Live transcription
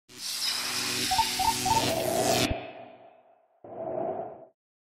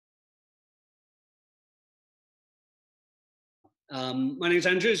My name is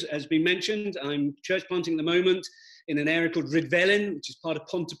Andrew, as has been mentioned. I'm church planting at the moment in an area called Rhydyfelin, which is part of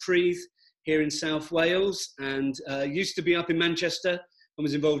Pontypridd here in South Wales, and used to be up in Manchester and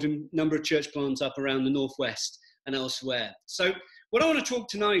was involved in a number of church plants up around the northwest and elsewhere. So what I want to talk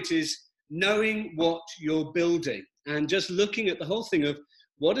tonight is knowing what you're building and just looking at the whole thing of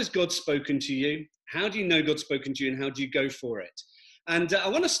what has God spoken to you, how do you know God's spoken to you, and how do you go for it? And I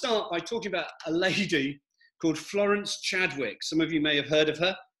want to start by talking about a lady called Florence Chadwick. Some of you may have heard of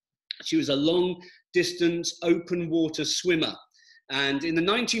her. She was a long-distance open water swimmer. And in the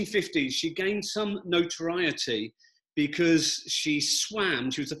 1950s, she gained some notoriety because she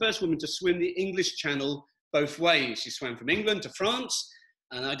swam. She was the first woman to swim the English Channel both ways. She swam from England to France.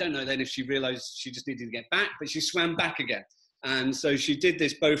 And I don't know then if she realized she just needed to get back, but she swam back again. And so she did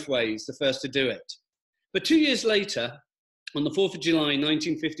this both ways, the first to do it. But 2 years later, on the 4th of July,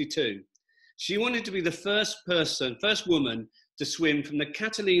 1952, she wanted to be the first woman to swim from the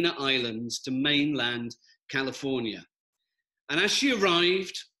Catalina Islands to mainland California. And as she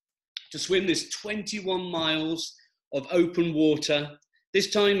arrived to swim this 21 miles of open water, this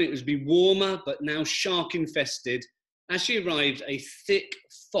time it was be warmer, but now shark infested. As she arrived, a thick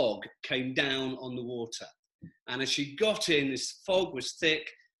fog came down on the water. And as she got in, this fog was thick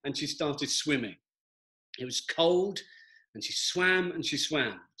and she started swimming. It was cold and she swam and she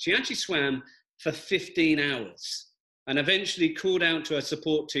swam. She actually swam for 15 hours and eventually called out to her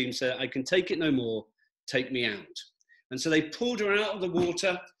support team, said, "I can take it no more, take me out." And so they pulled her out of the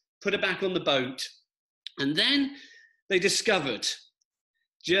water, put her back on the boat, and then they discovered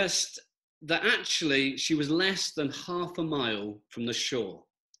just that actually she was less than half a mile from the shore.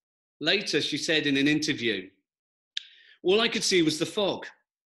 Later, she said in an interview, "All I could see was the fog.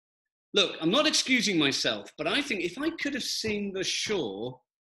 Look, I'm not excusing myself, but I think if I could have seen the shore,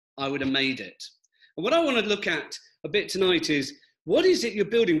 I would have made it." And what I want to look at a bit tonight is, what is it you're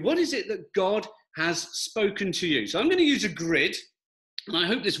building? What is it that God has spoken to you? So I'm going to use a grid, and I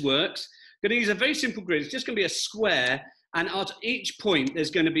hope this works. I'm going to use a very simple grid. It's just going to be a square, and at each point,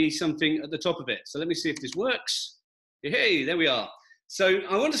 there's going to be something at the top of it. So let me see if this works. Hey, there we are. So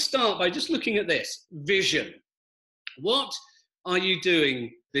I want to start by just looking at this, vision. What are you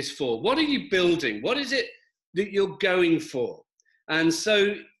doing this for? What are you building? What is it that you're going for? And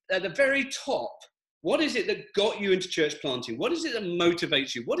so at the very top, what is it that got you into church planting? What is it that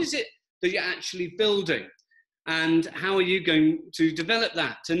motivates you? What is it that you're actually building? And how are you going to develop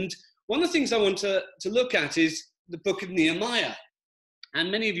that? And one of the things I want to look at is the book of Nehemiah. And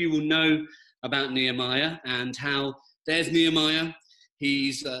many of you will know about Nehemiah and how there's Nehemiah.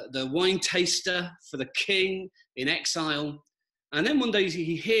 He's the wine taster for the king in exile. And then one day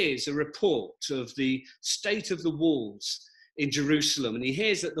he hears a report of the state of the walls in Jerusalem. And he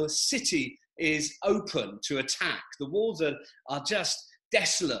hears that the city is open to attack. The walls are just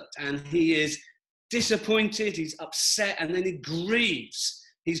desolate. And he is disappointed, he's upset, and then he grieves.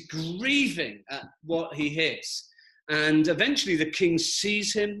 He's grieving at what he hears. And eventually the king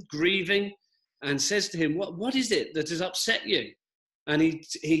sees him grieving and says to him, what is it that has upset you? And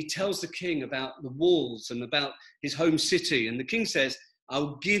he tells the king about the walls and about his home city. And the king says,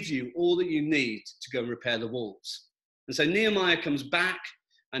 "I'll give you all that you need to go and repair the walls." And so Nehemiah comes back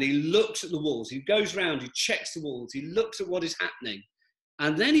and he looks at the walls. He goes around, he checks the walls, he looks at what is happening.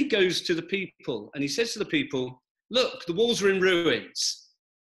 And then he goes to the people and he says to the people, "Look, the walls are in ruins."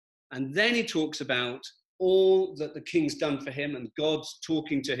 And then he talks about all that the king's done for him and God's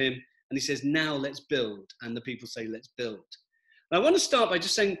talking to him. And he says, "Now let's build." And the people say, "Let's build." I want to start by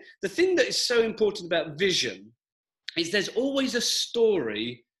just saying the thing that is so important about vision is there's always a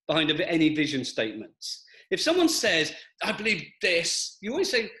story behind any vision statements. If someone says, "I believe this," you always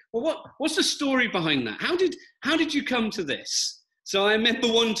say, "Well, what's the story behind that? How did you come to this?" So I remember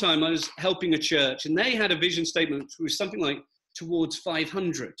one time I was helping a church and they had a vision statement which was something like towards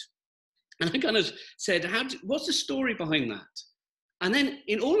 500. And I kind of said, what's the story behind that? And then,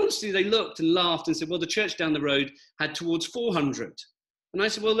 in all honesty, they looked and laughed and said, "Well, the church down the road had towards 400. And I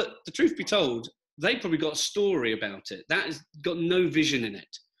said, "Well, look, the truth be told, they probably got a story about it. That has got no vision in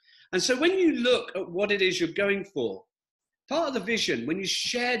it." And so when you look at what it is you're going for, part of the vision, when you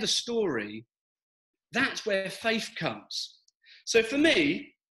share the story, that's where faith comes. So for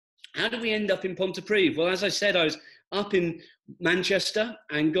me, how did we end up in Pontypridd? Well, as I said, I was up in Manchester,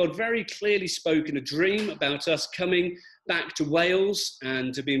 and God very clearly spoke in a dream about us coming back to Wales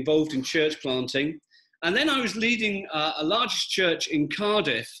and to be involved in church planting. And then I was leading a largest church in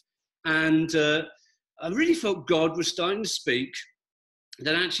Cardiff, and I really felt God was starting to speak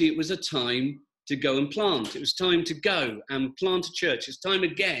that actually it was a time to go and plant. It was time to go and plant a church. It's time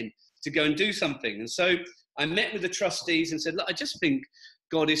again to go and do something. And so I met with the trustees and said, look, I just think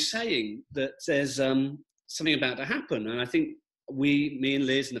God is saying that there's something about to happen. And I think me and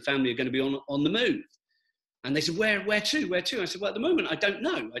Liz and the family are going to be on the move. And they said, where to? I said, well, at the moment, I don't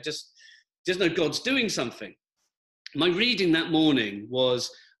know. I just know God's doing something. My reading that morning was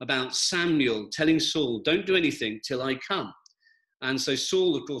about Samuel telling Saul, don't do anything till I come. And so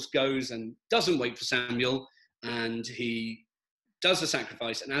Saul, of course, goes and doesn't wait for Samuel, and he does the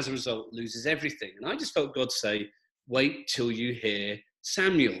sacrifice, and as a result, loses everything. And I just felt God say, wait till you hear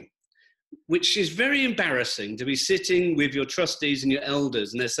Samuel, which is very embarrassing to be sitting with your trustees and your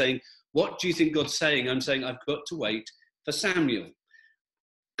elders, and they're saying, what do you think God's saying? I'm saying, I've got to wait for Samuel.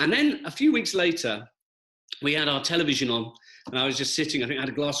 And then a few weeks later, we had our television on, and I was just sitting, I think I had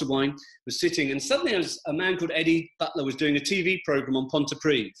a glass of wine, was sitting, and suddenly a man called Eddie Butler was doing a TV program on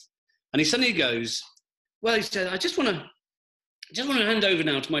Pontypridd. And he suddenly goes, well, he said, I just want to hand over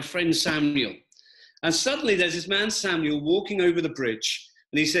now to my friend Samuel. And suddenly there's this man, Samuel, walking over the bridge,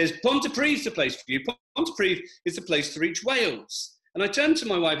 and he says, Pontypridd's the place for you. Pontypridd is the place to reach Wales. And I turned to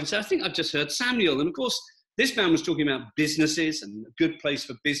my wife and said, I think I've just heard Samuel. And of course, this man was talking about businesses and a good place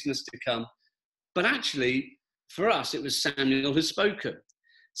for business to come. But actually, for us, it was Samuel who spoken.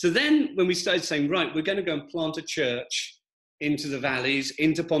 So then when we started saying, right, we're going to go and plant a church into the valleys,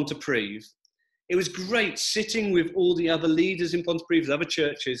 into Pontypridd, it was great sitting with all the other leaders in Pontypridd, other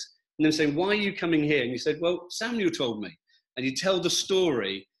churches, and then saying, why are you coming here? And you said, well, Samuel told me. And you tell the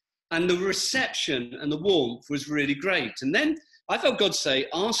story, and the reception and the warmth was really great. And then I felt God say,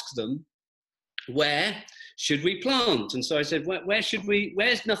 ask them, where should we plant? And so I said, where should we,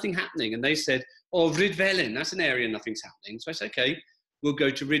 where's nothing happening? And they said, oh, Rhydyfelin, that's an area nothing's happening. So I said, okay, we'll go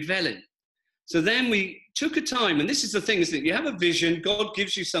to Rhydyfelin. So then we took a time, and this is the thing, isn't it? You have a vision, God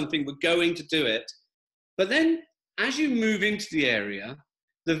gives you something, we're going to do it. But then as you move into the area,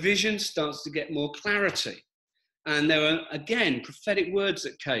 the vision starts to get more clarity. And there were, again, prophetic words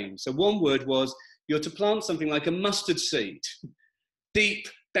that came. So one word was, you're to plant something like a mustard seed, deep,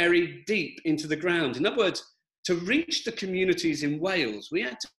 buried deep into the ground. In other words, to reach the communities in Wales, we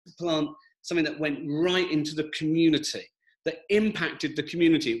had to plant something that went right into the community, that impacted the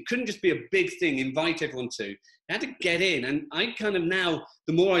community. It couldn't just be a big thing, invite everyone to. It had to get in. And I kind of now,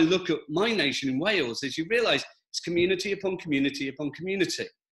 the more I look at my nation in Wales, is you realise it's community upon community upon community.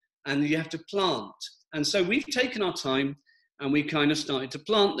 And you have to plant. And so we've taken our time and we kind of started to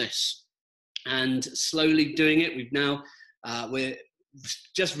plant this. And slowly doing it, we've now, we're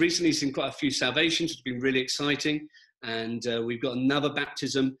just recently seen quite a few salvations, which has been really exciting. And we've got another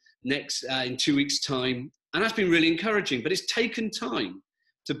baptism next in 2 weeks' time. And that's been really encouraging, but it's taken time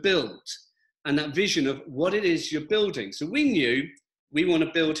to build and that vision of what it is you're building. So we knew we want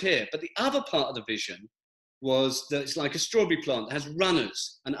to build here, but the other part of the vision was that it's like a strawberry plant that has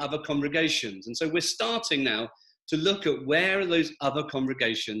runners and other congregations. And so we're starting now to look at where are those other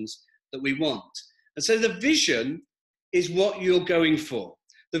congregations that we want. And so the vision is what you're going for.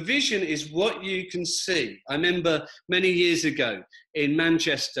 The vision is what you can see. I remember many years ago in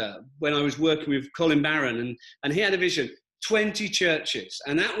Manchester when I was working with Colin Barron, and he had a vision, 20 churches.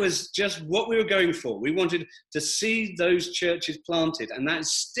 And that was just what we were going for. We wanted to see those churches planted. And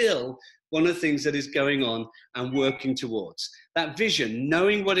that's still one of the things that is going on and working towards. That vision,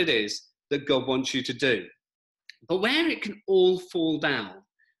 knowing what it is that God wants you to do. But where it can all fall down,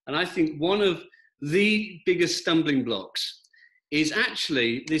 and I think one of the biggest stumbling blocks is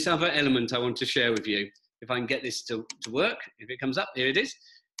actually this other element I want to share with you, if I can get this to work, if it comes up, here it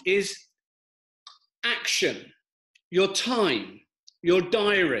is action, your time, your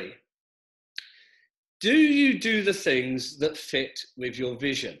diary. Do you do the things that fit with your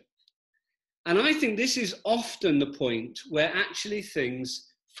vision? And I think this is often the point where actually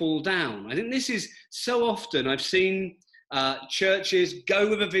things fall down. I think this is so often I've seen churches go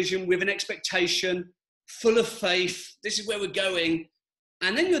with a vision, with an expectation, full of faith, this is where we're going,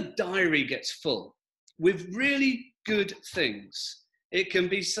 and then your diary gets full with really good things. It can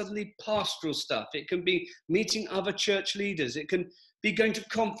be suddenly pastoral stuff, it can be meeting other church leaders, it can be going to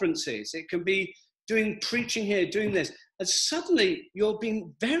conferences, it can be doing preaching here, doing this, and suddenly you're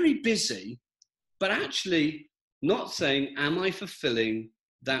being very busy, but actually not saying, am I fulfilling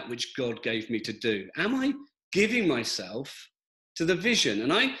that which God gave me to do? Am I giving myself to the vision?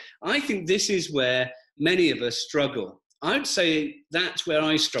 And I think this is where many of us struggle. I would say that's where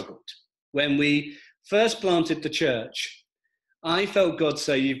I struggled. When we first planted the church, I felt God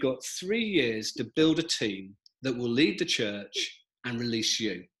say, you've got 3 years to build a team that will lead the church and release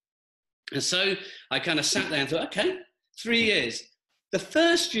you. And so I kind of sat there and thought, okay, 3 years. The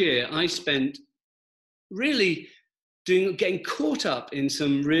first year I spent really getting caught up in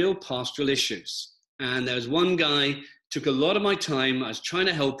some real pastoral issues. And there was one guy, took a lot of my time. I was trying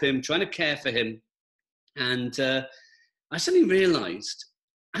to help him, trying to care for him. And I suddenly realized,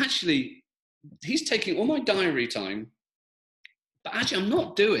 actually, he's taking all my diary time, but actually I'm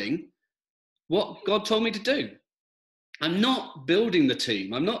not doing what God told me to do. I'm not building the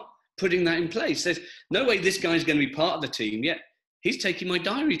team. I'm not putting that in place. There's no way this guy's going to be part of the team, yet he's taking my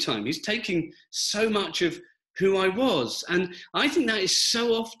diary time. He's taking so much of who I was. And I think that is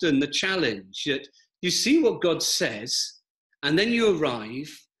so often the challenge, that you see what God says, and then you arrive,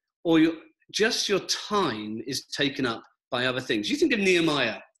 or just your time is taken up by other things. You think of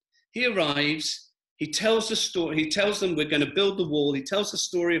Nehemiah. He arrives, he tells the story, he tells them we're going to build the wall, he tells the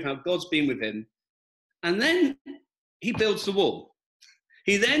story of how God's been with him, and then he builds the wall.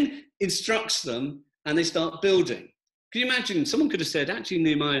 He then instructs them, and they start building. Can you imagine? Someone could have said, actually,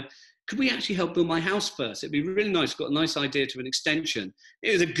 Nehemiah, could we actually help build my house first? It'd be really nice. Got a nice idea to an extension.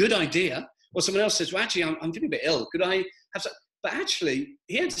 It was a good idea. Or someone else says, well, actually, I'm feeling a bit ill. Could I have some? But actually,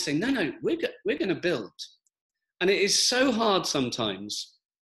 he had to say, no, we're going to build. And it is so hard sometimes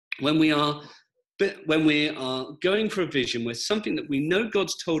when we are going for a vision with something that we know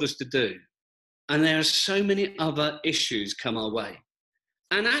God's told us to do, and there are so many other issues come our way.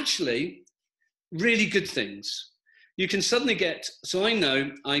 And actually, really good things. You can suddenly get, so I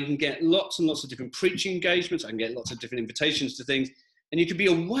know I can get lots and lots of different preaching engagements, I can get lots of different invitations to things, and you can be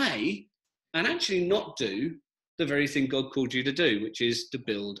away and actually not do the very thing God called you to do, which is to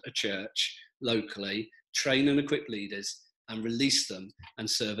build a church locally, train and equip leaders, and release them and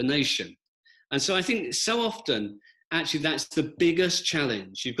serve a nation. And so I think so often, actually, that's the biggest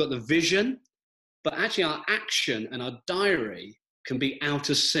challenge. You've got the vision, but actually our action and our diary can be out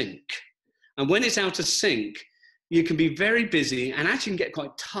of sync. And when it's out of sync, you can be very busy and actually can get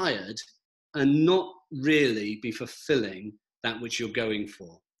quite tired and not really be fulfilling that which you're going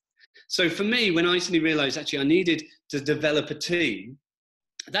for. So for me, when I suddenly realized actually I needed to develop a team,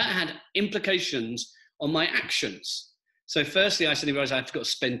 that had implications on my actions. So firstly, I suddenly realized I've got to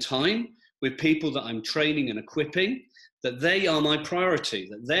spend time with people that I'm training and equipping, that they are my priority,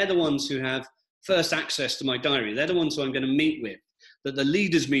 that they're the ones who have first access to my diary. They're the ones who I'm going to meet with, that the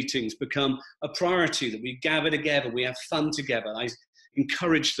leaders' meetings become a priority, that we gather together, we have fun together. I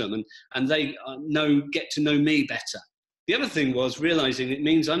encourage them and they get to know me better. The other thing was realizing it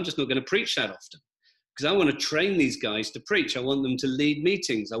means I'm just not going to preach that often, because I want to train these guys to preach. I want them to lead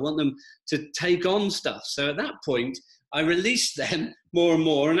meetings. I want them to take on stuff. So at that point, I released them more and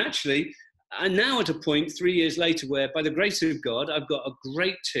more. And actually, I'm now at a point 3 years later where, by the grace of God, I've got a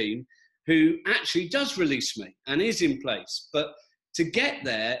great team who actually does release me and is in place. But to get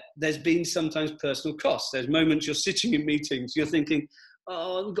there, there's been sometimes personal costs. There's moments you're sitting in meetings, you're thinking,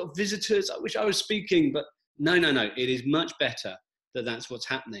 oh, we've got visitors, I wish I was speaking. But no, it is much better that that's what's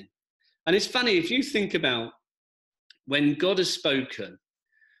happening. And it's funny, if you think about when God has spoken,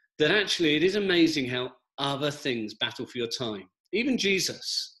 that actually it is amazing how other things battle for your time. Even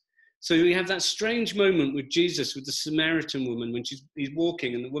Jesus. So we have that strange moment with Jesus, with the Samaritan woman, when he's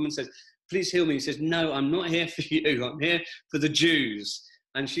walking and the woman says, please heal me. He says, no, I'm not here for you. I'm here for the Jews.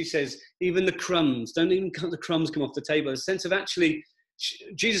 And she says, even the crumbs, don't even the crumbs come off the table. A sense of actually,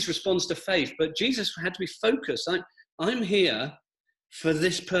 Jesus responds to faith, but Jesus had to be focused. I'm here for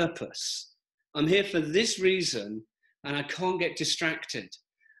this purpose. I'm here for this reason, and I can't get distracted.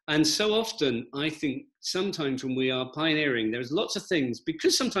 And so often, I think sometimes when we are pioneering, there's lots of things,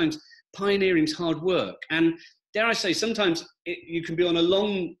 because sometimes pioneering is hard work. And dare I say, sometimes you can be on a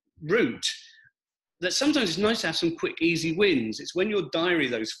long route, that sometimes it's nice to have some quick, easy wins. It's when your diary,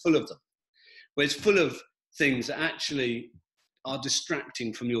 though, is full of them, where it's full of things that actually are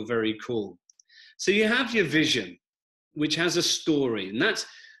distracting from your very call. So you have your vision, which has a story, and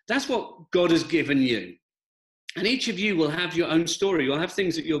that's what God has given you. And each of you will have your own story. You'll have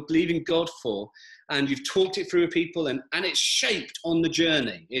things that you're believing God for, and you've talked it through with people, and it's shaped on the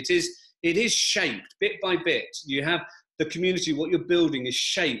journey. It is shaped bit by bit. You have the community, what you're building is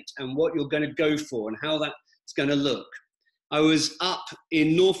shaped, and what you're going to go for and how that's going to look. I was up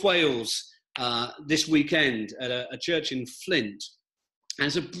in North Wales this weekend at a church in Flint. And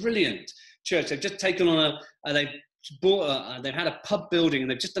it's a brilliant church. They've just taken on they've had a pub building,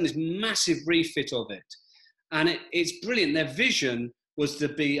 and they've just done this massive refit of it. And it's brilliant. Their vision was to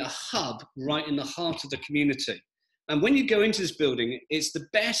be a hub right in the heart of the community. And when you go into this building, it's the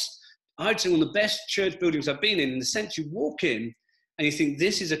best, I'd say one of the best church buildings I've been in the sense you walk in and you think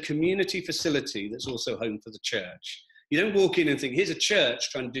this is a community facility that's also home for the church. You don't walk in and think, here's a church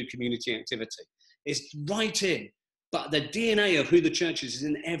trying to do community activity. It's right in. But the DNA of who the church is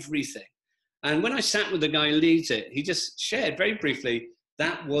in everything. And when I sat with the guy who leads it, he just shared very briefly,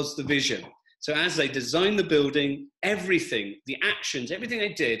 that was the vision. So as they designed the building, everything, the actions, everything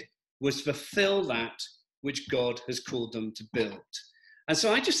they did was fulfill that which God has called them to build. And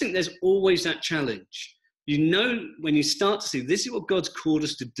so I just think there's always that challenge. You know, when you start to see, this is what God's called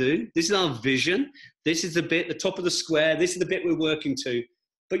us to do. This is our vision. This is the bit, the top of the square. This is the bit we're working to.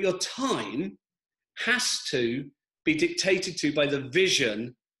 But your time has to be dictated to by the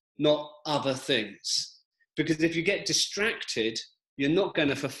vision, not other things. Because if you get distracted, you're not going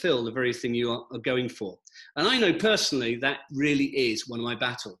to fulfill the very thing you are going for. And I know personally that really is one of my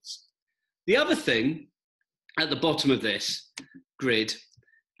battles. The other thing at the bottom of this grid,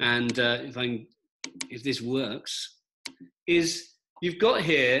 and if this works, is you've got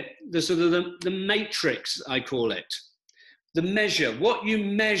here the sort of the matrix, I call it. The measure, what you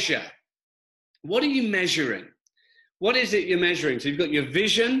measure. What are you measuring? What is it you're measuring? So you've got your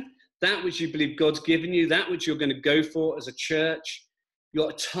vision, that which you believe God's given you, that which you're going to go for as a church,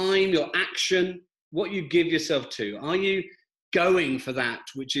 your time, your action, what you give yourself to. Are you going for that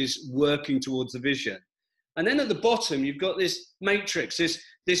which is working towards the vision? And then at the bottom, you've got this matrix,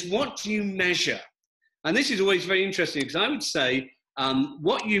 this what do you measure? And this is always very interesting because I would say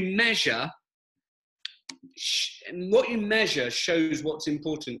what you measure shows what's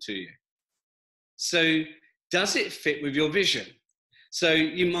important to you. So does it fit with your vision? So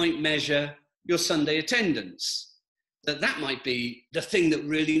you might measure your Sunday attendance. That might be the thing that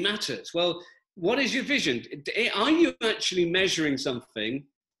really matters. Well, what is your vision? Are you actually measuring something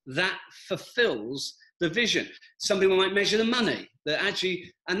that fulfills the vision? Some people might measure the money,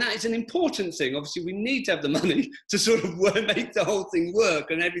 and that is an important thing. Obviously, we need to have the money to sort of make the whole thing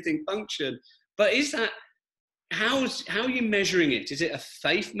work and everything function. But how are you measuring it? Is it a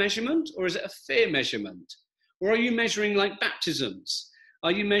faith measurement or is it a fear measurement? Or are you measuring like baptisms?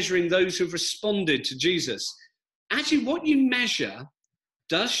 Are you measuring those who've responded to Jesus? Actually, what you measure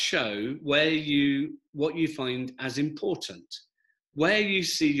does show what you find as important. Where you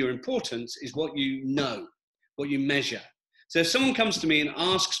see your importance is what you know, what you measure. So if someone comes to me and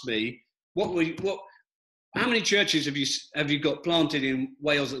asks me, how many churches have you got planted in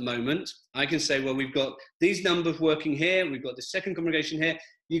Wales at the moment? I can say, well, we've got these numbers working here. We've got the second congregation here.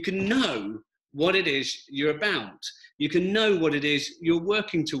 You can know what it is you're about. You can know what it is you're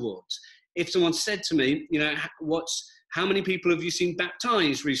working towards. If someone said to me, how many people have you seen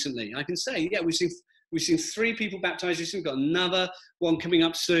baptized recently? I can say, yeah, we've seen 3 people baptized recently. We've got another one coming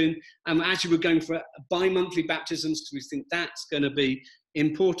up soon. And actually, we're going for bi-monthly baptisms because we think that's going to be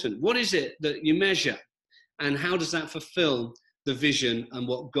important. What is it that you measure? And how does that fulfill the vision and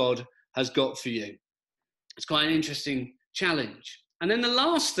what God has got for you? It's quite an interesting challenge. And then the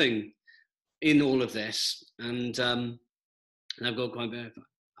last thing in all of this, and I've got quite a bit of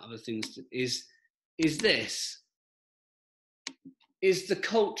other things, is the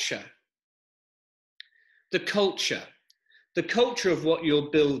culture. The culture of what you're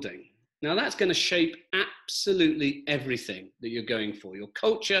building. Now that's going to shape absolutely everything that you're going for. Your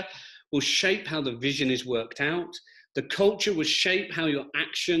culture will shape how the vision is worked out. The culture will shape how your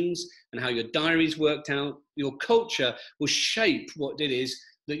actions and how your diaries worked out. Your culture will shape what it is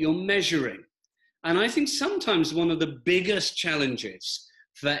that you're measuring. And I think sometimes one of the biggest challenges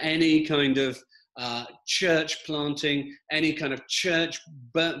for any kind of church planting, any kind of church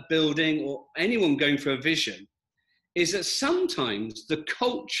building, or anyone going for a vision, is that sometimes the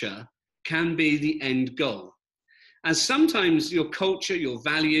culture can be the end goal. And sometimes your culture, your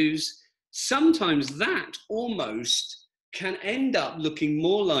values, sometimes that almost can end up looking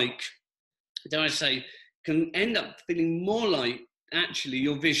more like, can end up feeling more like actually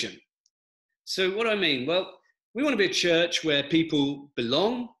your vision. So what do I mean? Well, we want to be a church where people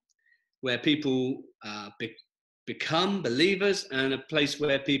belong, where people become believers, and a place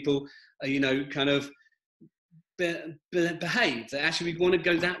where people, kind of behave. That actually we want to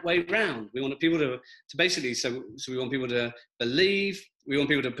go that way round. We want people to basically, so we want people to believe, we want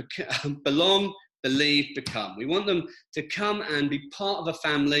people to belong, believe, become. We want them to come and be part of a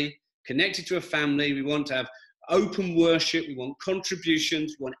family, connected to a family. We want to have open worship. We want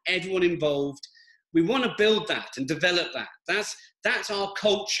contributions. We want everyone involved. We want to build that and develop that. That's our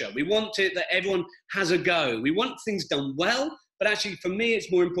culture. We want it that everyone has a go. We want things done well, but actually for me,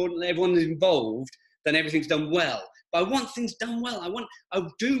 it's more important that everyone is involved than everything's done well. But I want things done well. I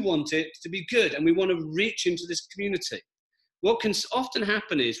do want it to be good, and we want to reach into this community. What can often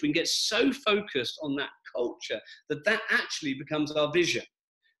happen is we can get so focused on that culture that actually becomes our vision.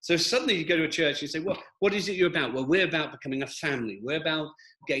 So suddenly you go to a church and you say, well, what is it you're about? Well, we're about becoming a family. We're about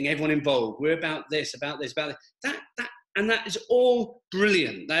getting everyone involved. We're about this, about this, about that. And that is all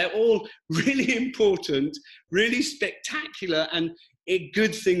brilliant. They're all really important, really spectacular. And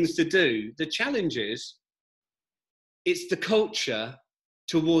good things to do. The challenge is, it's the culture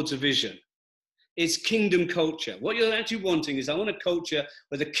towards a vision. It's kingdom culture. What you're actually wanting is, I want a culture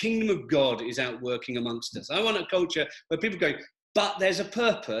where the kingdom of God is out working amongst us. I want a culture where people go, but there's a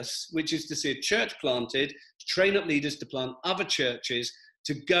purpose, which is to see a church planted, to train up leaders to plant other churches,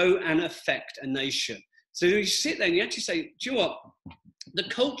 to go and affect a nation. So you sit there and you actually say, do you know what? The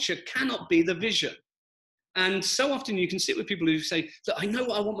culture cannot be the vision. And so often you can sit with people who say, look, I know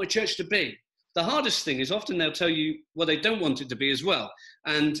what I want my church to be. The hardest thing is often they'll tell you what they don't want it to be as well.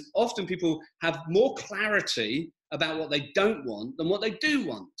 And often people have more clarity about what they don't want than what they do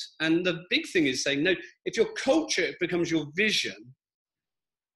want. And the big thing is saying, no, if your culture becomes your vision,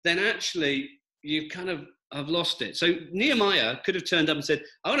 then actually you kind of have lost it. So Nehemiah could have turned up and said,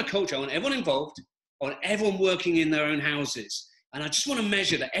 I want a culture, I want everyone involved, I want everyone working in their own houses. And I just want to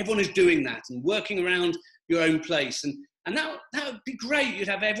measure that everyone is doing that and working around your own place. And that would be great. You'd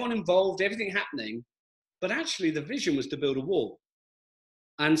have everyone involved, everything happening. But actually the vision was to build a wall.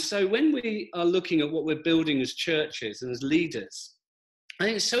 And so when we are looking at what we're building as churches and as leaders, I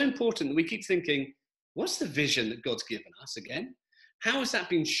think it's so important that we keep thinking, what's the vision that God's given us again? How has that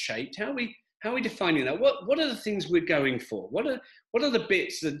been shaped? How are we defining that? What are the things we're going for? What are the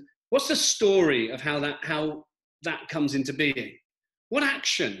bits that, what's the story of how that comes into being? What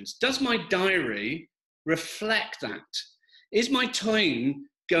actions? Does my diary reflect that? Is my time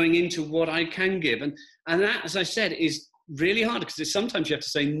going into what I can give? And that, as I said, is really hard, because sometimes you have to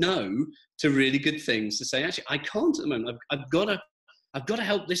say no to really good things, to say, actually, I can't at the moment. I've got to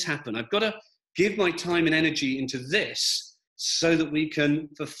help this happen. I've got to give my time and energy into this so that we can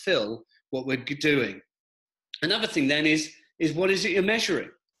fulfill what we're doing. Another thing then is what is it you're measuring?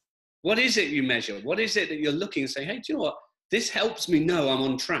 What is it you measure? What is it that you're looking and say, hey, do you know what? This helps me know I'm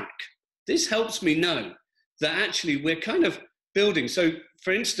on track. This helps me know that actually we're kind of building. So,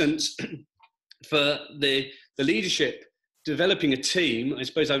 for instance, for the leadership, developing a team, I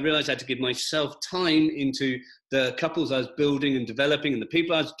suppose I realized I had to give myself time into the couples I was building and developing and the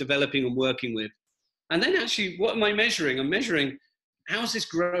people I was developing and working with. And then actually, what am I measuring? I'm measuring, how's this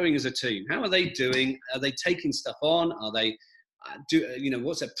growing as a team? How are they doing? Are they taking stuff on? Are they,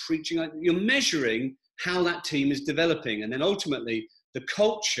 what's their preaching? You're measuring how that team is developing. And then ultimately, the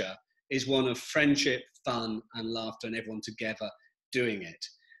culture is one of friendship, fun, and laughter, and everyone together doing it.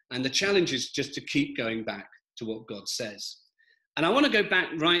 And the challenge is just to keep going back to what God says. And I want to go back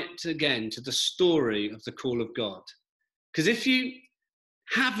again to the story of the call of God. Because if you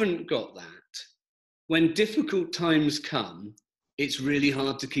haven't got that, when difficult times come, it's really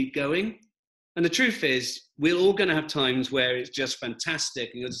hard to keep going. And the truth is, we're all going to have times where it's just fantastic.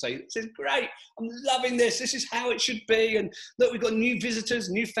 And you'll say, this is great. I'm loving this. This is how it should be. And look, we've got new visitors,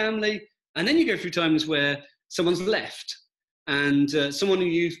 new family. And then you go through times where someone's left. And someone who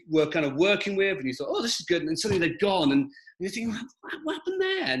you were kind of working with, and you thought, oh, this is good. And then suddenly they're gone. And you think, what happened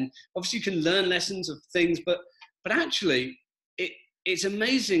there? And obviously you can learn lessons of things. But actually, it's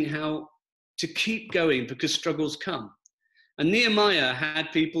amazing how to keep going because struggles come. And Nehemiah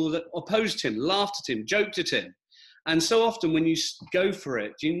had people that opposed him, laughed at him, joked at him. And so often when you go for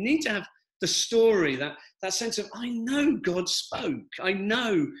it, you need to have the story, that sense of, I know God spoke. I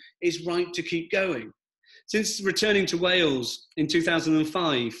know it's right to keep going. Since returning to Wales in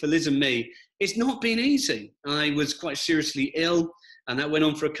 2005 for Liz and me, it's not been easy. I was quite seriously ill, and that went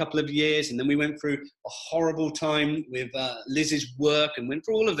on for a couple of years. And then we went through a horrible time with Liz's work and went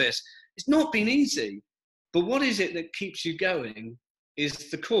through all of this. It's not been easy. But what is it that keeps you going is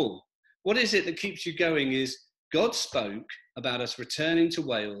the call. What is it that keeps you going is God spoke about us returning to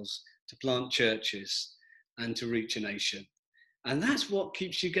Wales to plant churches and to reach a nation. And that's what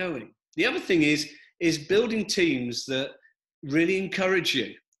keeps you going. The other thing is building teams that really encourage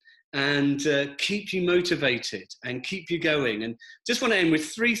you and keep you motivated and keep you going. And just want to end with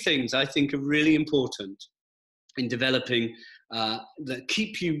three things I think are really important in developing that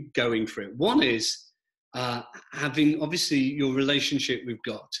keep you going for it. One is having obviously your relationship with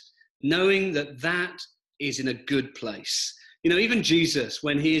God, knowing that is in a good place. You know, even Jesus,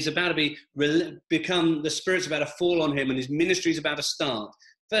 when he is about to become, the Spirit's about to fall on him and his ministry is about to start,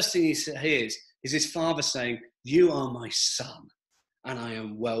 first thing he hears is his Father saying, you are my Son, and I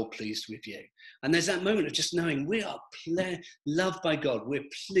am well pleased with you. And there's that moment of just knowing we are loved by God. We're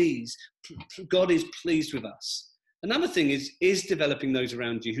pleased. God is pleased with us. Another thing is developing those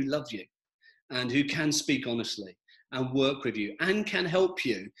around you who love you and who can speak honestly and work with you and can help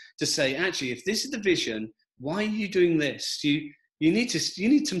you to say, actually, if this is the vision, why are you doing this? You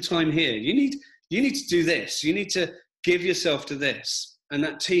need some time here. You need to do this. You need to give yourself to this. And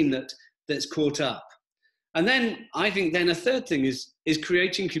that team that's caught up. And then I think then a third thing is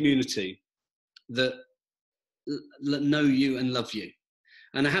creating community that know you and love you,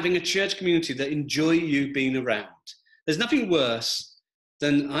 and having a church community that enjoy you being around. There's nothing worse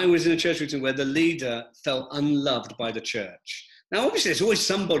than I was in a church meeting where the leader felt unloved by the church. Now, obviously, there's always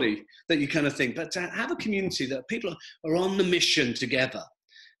somebody that you kind of think, but to have a community that people are on the mission together,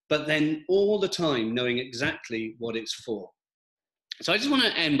 but then all the time knowing exactly what it's for. So I just want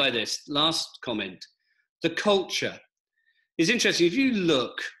to end by this last comment. The culture is interesting. If you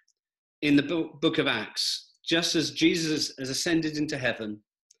look in the book of Acts, just as Jesus has ascended into heaven,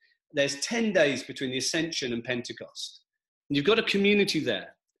 there's 10 days between the ascension and Pentecost. And you've got a community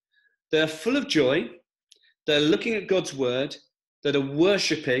there. They're full of joy. They're looking at God's word, that are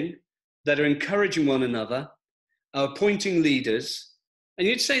worshipping, that are encouraging one another, are appointing leaders. And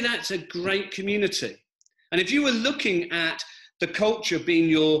you'd say that's a great community. And if you were looking at the culture being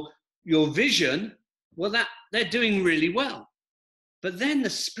your vision, well, that they're doing really well. But then the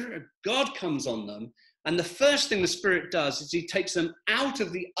Spirit of God comes on them, and the first thing the Spirit does is he takes them out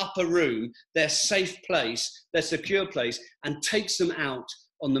of the upper room, their safe place, their secure place, and takes them out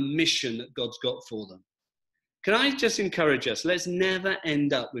on the mission that God's got for them. Can I just encourage us, let's never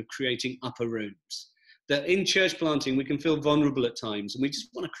end up with creating upper rooms. That in church planting, we can feel vulnerable at times, and we just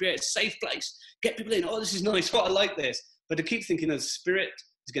want to create a safe place, get people in, oh, this is nice, oh, I like this. But to keep thinking, the Spirit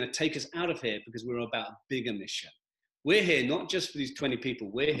is going to take us out of here because we're about a bigger mission. We're here not just for these 20 people,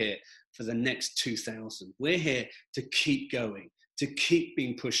 we're here for the next 2,000. We're here to keep going, to keep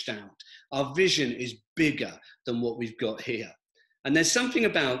being pushed out. Our vision is bigger than what we've got here. And there's something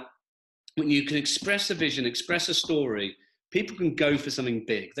about when you can express a vision, express a story, people can go for something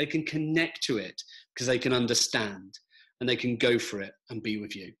big. They can connect to it because they can understand, and they can go for it and be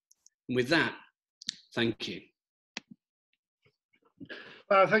with you. And with that, thank you.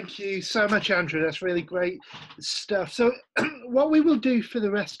 Well, thank you so much, Andrew. That's really great stuff. So what we will do for the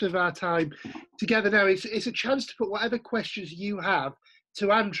rest of our time together now is a chance to put whatever questions you have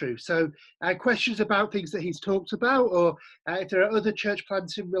to Andrew. So questions about things that he's talked about, or if there are other church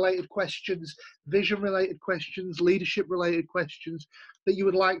planting related questions, vision related questions, leadership related questions that you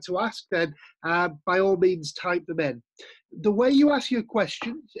would like to ask, then by all means type them in. The way you ask your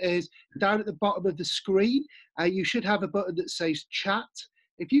questions is down at the bottom of the screen. You should have a button that says chat.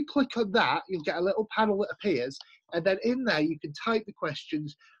 If you click on that, you'll get a little panel that appears, and then in there you can type the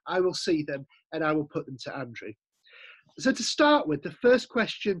questions. I will see them and I will put them to Andrew. So to start with, the first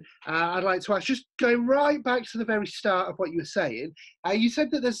question I'd like to ask, just going right back to the very start of what you were saying, you said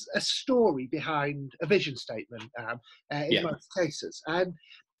that there's a story behind a vision statement in most cases. And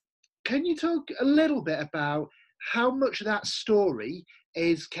can you talk a little bit about how much of that story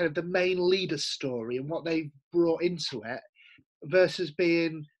is kind of the main leader's story and what they've brought into it, versus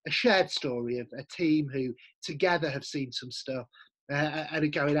being a shared story of a team who together have seen some stuff and are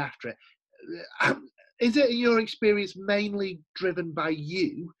going after it? Is it, in your experience, mainly driven by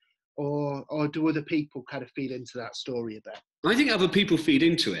you, or do other people kind of feed into that story a bit? I think other people feed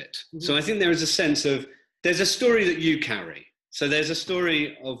into it. Mm-hmm. So I think there is a sense of, there's a story that you carry. So there's a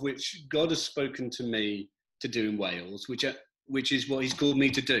story of which God has spoken to me to do in Wales, which is what he's called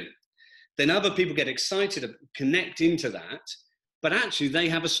me to do. Then other people get excited, connect into that, but actually they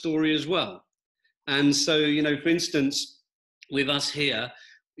have a story as well. And so, for instance, with us here,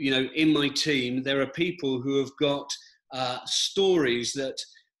 in my team, there are people who have got stories that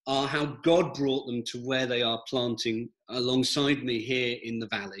are how God brought them to where they are planting alongside me here in the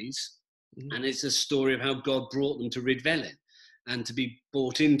valleys. Mm-hmm. And it's a story of how God brought them to Rydvelin and to be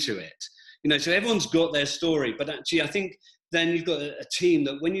brought into it. So everyone's got their story, but actually I think then you've got a team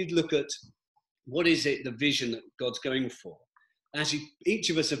that when you look at what is it, the vision that God's going for, actually each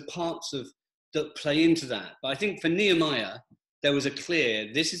of us have parts of that play into that. But I think for Nehemiah, there was a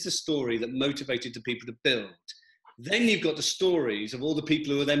clear, this is the story that motivated the people to build. Then you've got the stories of all the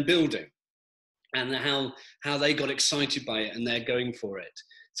people who are then building and how they got excited by it and they're going for it.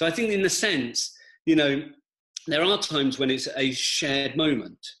 So I think in a sense, there are times when it's a shared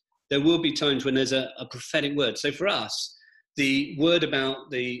moment. There will be times when there's a prophetic word. So for us, the word about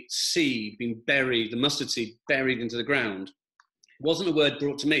the seed being buried, the mustard seed buried into the ground, wasn't a word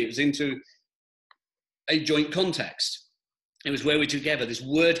brought to me. It was into a joint context. It was where we were together. This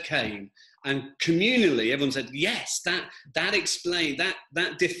word came, and communally, everyone said, yes, that explains,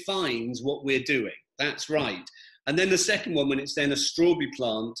 that defines what we're doing. That's right. And then the second one, when it's then a strawberry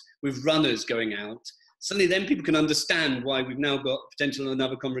plant with runners going out, suddenly then people can understand why we've now got potential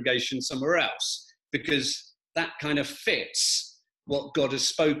another congregation somewhere else, because that kind of fits what God has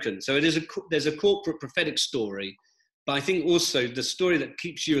spoken. So there's a corporate prophetic story, but I think also the story that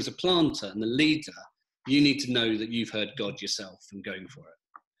keeps you as a planter and the leader you need to know that you've heard God yourself and going for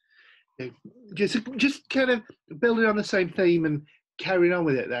it. Just kind of building on the same theme and carrying on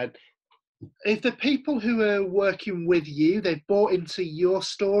with it then. If the people who are working with you, they've bought into your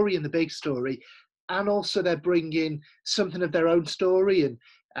story and the big story, and also they're bringing something of their own story and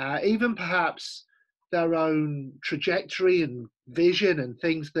even perhaps their own trajectory and vision and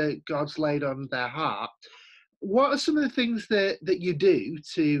things that God's laid on their heart, what are some of the things that you do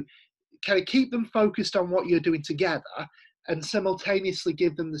to kind of keep them focused on what you're doing together and simultaneously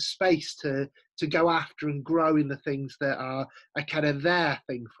give them the space to go after and grow in the things that are kind of their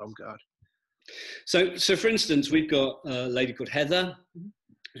thing from God? So for instance, we've got a lady called Heather,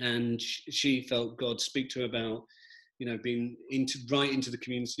 and she felt God speak to her about, being right into the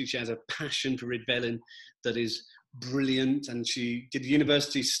community. She has a passion for Rydvelin that is brilliant, and she did the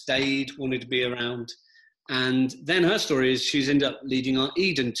university, stayed, wanted to be around. And then her story is she's ended up leading our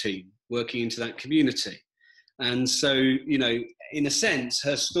Eden team, working into that community. And so, in a sense,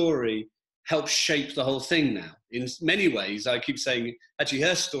 her story helps shape the whole thing now. In many ways, I keep saying, actually,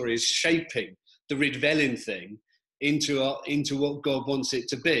 her story is shaping the Rydvelin thing into what God wants it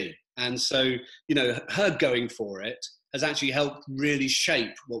to be. And so, her going for it has actually helped really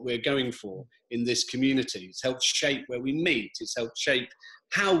shape what we're going for in this community. It's helped shape where we meet. It's helped shape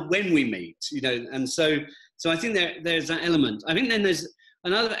when we meet, and so I think there's that element. I think then there's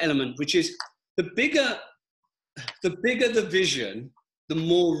another element, which is the bigger the vision, the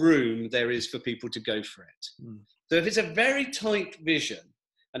more room there is for people to go for it. So if it's a very tight vision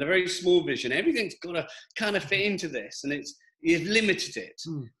and a very small vision, everything's got to kind of fit into this, and you've limited it.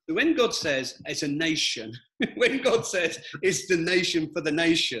 But when God says it's a nation, when God says it's the nation for the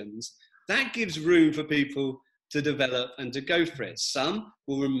nations, that gives room for people to develop and to go for it. Some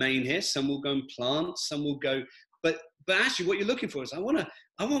will remain here, some will go and plant, some will go. But actually what you're looking for is I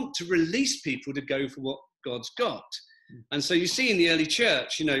want to release people to go for what God's got. And so you see in the early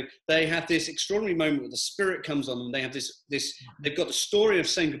church, they have this extraordinary moment where the Spirit comes on them. They have this, they've got the story of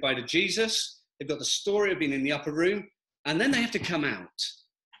saying goodbye to Jesus. They've got the story of being in the upper room, and then they have to come out.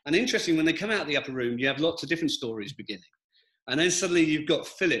 And interesting, when they come out of the upper room, you have lots of different stories beginning. And then suddenly you've got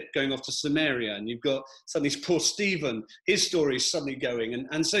Philip going off to Samaria, and you've got suddenly poor Stephen, his story is suddenly going.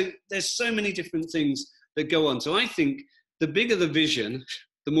 And so there's so many different things that go on. So I think the bigger the vision,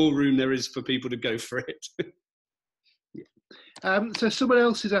 the more room there is for people to go for it. So someone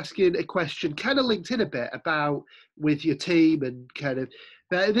else is asking a question, kind of linked in a bit about with your team and kind of,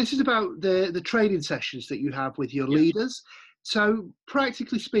 this is about the training sessions that you have with your leaders. So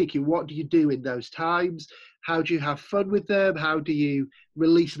practically speaking, what do you do in those times? How do you have fun with them? How do you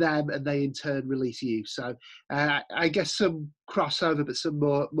release them and they in turn release you? So I guess some crossover, but some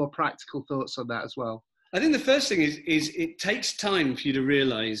more practical thoughts on that as well. I think the first thing is it takes time for you to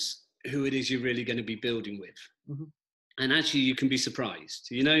realize who it is you're really going to be building with. Mm-hmm. And actually you can be surprised,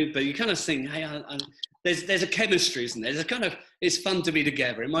 but you kind of think, hey, there's a chemistry, isn't there? There's a kind of, it's fun to be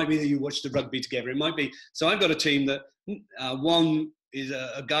together. It might be that you watch the rugby together. It might be, so I've got a team that one is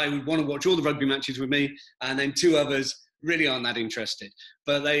a guy who would want to watch all the rugby matches with me, and then two others really aren't that interested.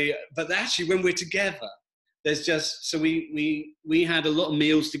 But actually when we're together, there's just, so we had a lot of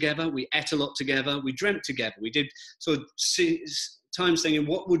meals together. We ate a lot together. We dreamt together. We did sort of times thinking,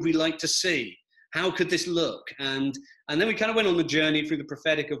 what would we like to see? How could this look? And then we kind of went on the journey through the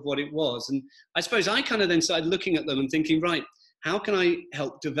prophetic of what it was. And I suppose I kind of then started looking at them and thinking, right, how can I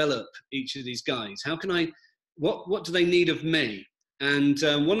help develop each of these guys? How can I, what do they need of me? And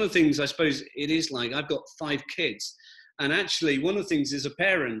one of the things I suppose it is like, I've got 5 kids. And actually one of the things as a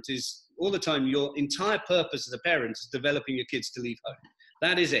parent is all the time, your entire purpose as a parent is developing your kids to leave home.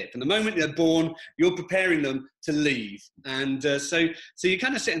 That is it. From the moment they're born, you're preparing them to leave. And so you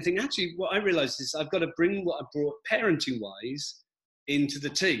kind of sit and think, actually, what I realized is I've got to bring what I brought parenting-wise into the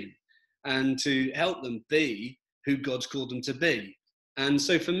team and to help them be who God's called them to be. And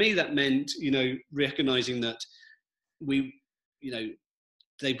so for me, that meant, recognizing that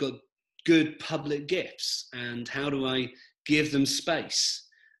they've got good public gifts, and how do I give them space?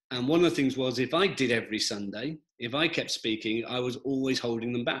 And one of the things was, if I did every Sunday, if I kept speaking, I was always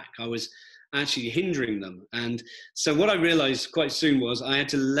holding them back. I was actually hindering them. And so what I realized quite soon was I had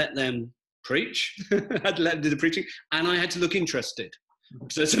to let them preach. I had to let them do the preaching, and I had to look interested.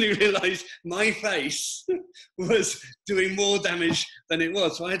 So I suddenly realized my face was doing more damage than it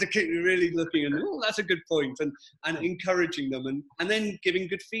was. So I had to keep really looking and, that's a good point, and encouraging them, and then giving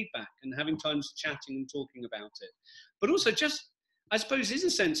good feedback and having times chatting and talking about it. But also just, I suppose, is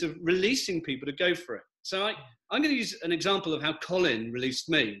a sense of releasing people to go for it. So I'm going to use an example of how Colin released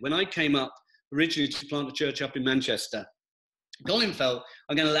me. When I came up originally to plant a church up in Manchester, Colin felt,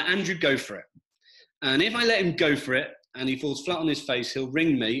 I'm going to let Andrew go for it. And if I let him go for it and he falls flat on his face, he'll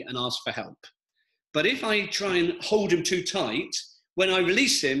ring me and ask for help. But if I try and hold him too tight, when I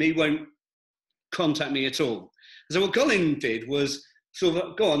release him, he won't contact me at all. So what Colin did was sort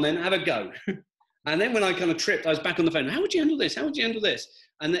of, go on then, have a go. And then when I kind of tripped, I was back on the phone. How would you handle this? How would you handle this?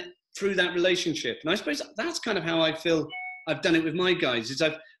 And then through that relationship. And I suppose that's kind of how I feel I've done it with my guys, is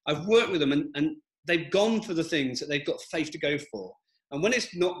I've worked with them and they've gone for the things that they've got faith to go for. And when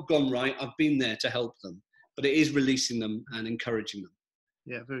it's not gone right, I've been there to help them. But it is releasing them and encouraging them.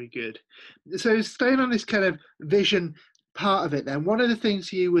 Yeah, very good. So staying on this kind of vision part of it then, one of the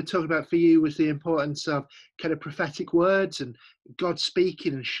things you were talking about for you was the importance of kind of prophetic words and God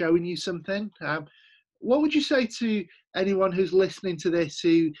speaking and showing you something. What would you say to anyone who's listening to this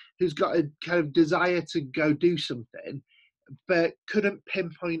who's got a kind of desire to go do something but couldn't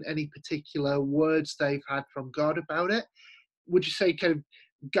pinpoint any particular words they've had from God about it? Would you say kind of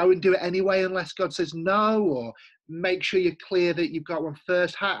go and do it anyway unless God says no, or make sure you're clear that you've got one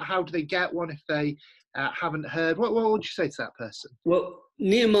first? How do they get one if they haven't heard? What would you say to that person? Well,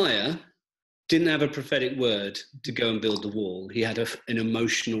 Nehemiah didn't have a prophetic word to go and build the wall. He had an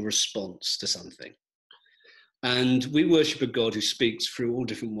emotional response to something. And we worship a God who speaks through all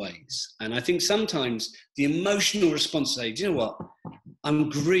different ways. And I think sometimes the emotional response say, do you know what? I'm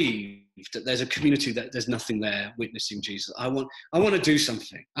grieved that there's a community that there's nothing there witnessing Jesus. I want to do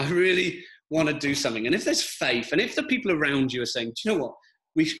something. I really want to do something. And if there's faith, and if the people around you are saying, do you know what?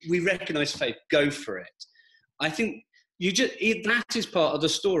 We recognize faith, go for it. I think that is part of the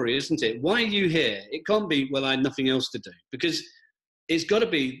story, isn't it? Why are you here? It can't be, well, I had nothing else to do, because it's got to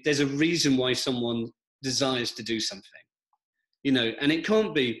be, there's a reason why someone desires to do something, and it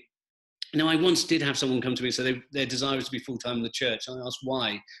can't be, I once did have someone come to me and say their desire was to be full-time in the church. I asked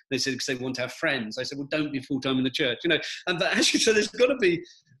why. They said because they want to have friends. I said, well, don't be full-time in the church, but actually, so there's got to be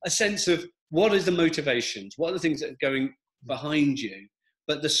a sense of what is the motivations, what are the things that are going behind you.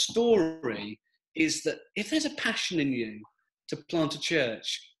 But the story is that if there's a passion in you to plant a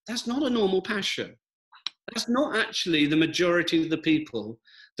church, that's not a normal passion. That's not actually the majority of the people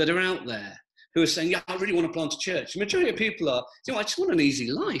that are out there who are saying, yeah, I really want to plant a church. The majority of people are, I just want an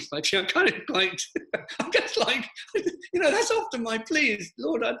easy life. Actually, I'm kind of like, that's often my plea is,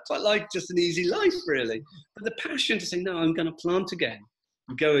 Lord, I'd quite like just an easy life, really. But the passion to say, no, I'm going to plant again,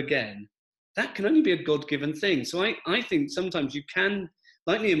 go again, that can only be a God-given thing. So I think sometimes you can,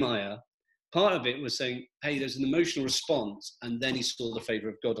 like Nehemiah, part of it was saying, hey, there's an emotional response, and then he saw the favor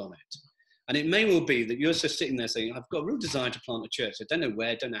of God on it. And it may well be that you're just sitting there saying, I've got a real desire to plant a church. I don't know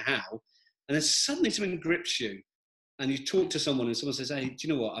where, don't know how. And then suddenly something grips you, and you talk to someone, and someone says, hey, do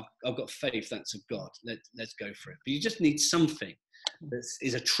you know what? I've got faith, that's of God. Let's go for it. But you just need something that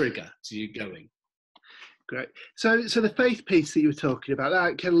is a trigger to you going. Great. So the faith piece that you were talking about,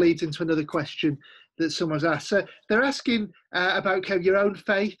 that kind of leads into another question that someone's asked. So they're asking about kind of your own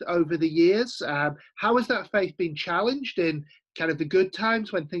faith over the years. How has that faith been challenged in kind of the good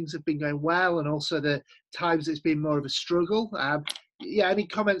times when things have been going well, and also the times it's been more of a struggle? Any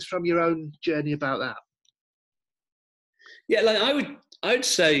comments from your own journey about that? Yeah, I would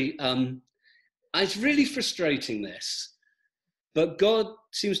say it's really frustrating, this, but God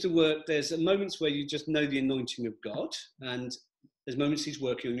seems to work. There's moments where you just know the anointing of God, and there's moments he's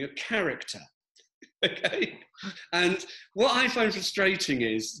working on your character. Okay? And what I find frustrating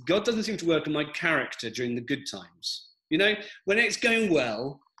is God doesn't seem to work on my character during the good times. When it's going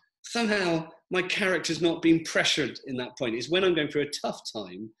well, somehow my character's not being pressured in that point. It's when I'm going through a tough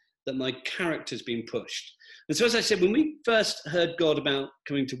time that my character's being pushed. And so, as I said, when we first heard God about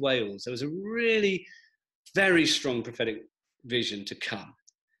coming to Wales, there was a really very strong prophetic vision to come.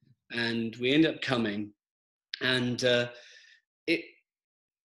 And we ended up coming. And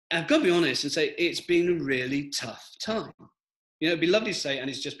I've got to be honest and say it's been a really tough time. It'd be lovely to say, and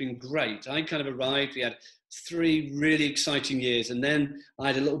it's just been great. I kind of arrived, we had 3 really exciting years, and then I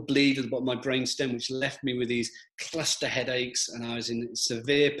had a little bleed at the bottom of my brainstem, which left me with these cluster headaches, and I was in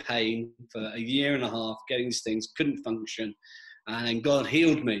severe pain for a year and a half, getting these things, couldn't function, and God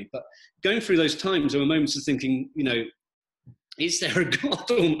healed me. But going through those times, there were moments of thinking, is there a God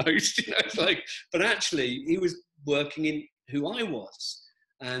almost? It's like, but actually, he was working in who I was.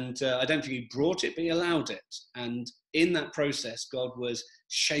 And I don't think he brought it, but he allowed it. And in that process, God was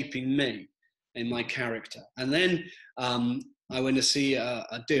shaping me in my character. And then I went to see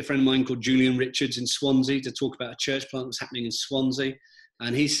a dear friend of mine called Julian Richards in Swansea to talk about a church plant that was happening in Swansea.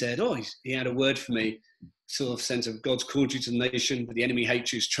 And he said, he had a word for me, sort of sense of God's called you to the nation, but the enemy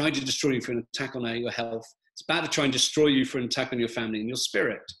hates you. He's trying to destroy you for an attack on your health. It's about to try and destroy you for an attack on your family and your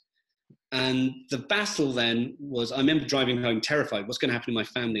spirit. And the battle then was, I remember driving home terrified, what's going to happen to my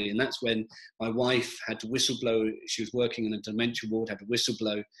family? And that's when my wife had to whistleblow. She was working in a dementia ward, had to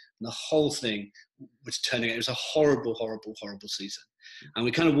whistleblow, and the whole thing was turning. It was a horrible, horrible, horrible season. And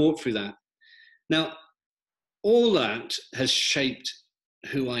we kind of walked through that. Now, all that has shaped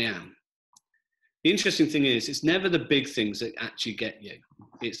who I am. The interesting thing is, it's never the big things that actually get you.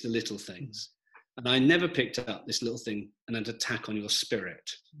 It's the little things. And I never picked up this little thing and an attack on your spirit.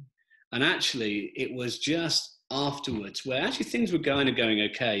 And actually, it was just afterwards where actually things were going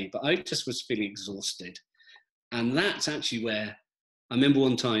okay, but I just was feeling exhausted. And that's actually where I remember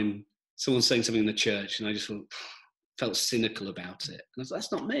one time someone saying something in the church, and I just felt cynical about it. And I was like,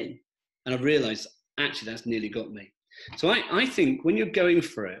 that's not me. And I realized, actually, that's nearly got me. So I think when you're going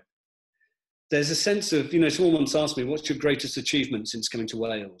for it, there's a sense of, someone once asked me, what's your greatest achievement since coming to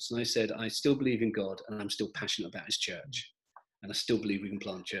Wales? And I said, I still believe in God, and I'm still passionate about his church. And I still believe we can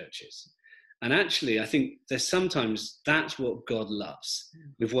plant churches. And actually, I think there's sometimes that's what God loves.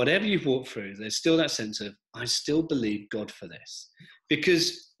 With whatever you've walked through, there's still that sense of, I still believe God for this.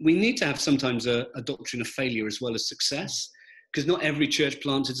 Because we need to have sometimes a doctrine of failure as well as success, because not every church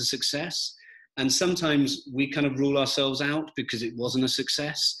plant is a success. And sometimes we kind of rule ourselves out because it wasn't a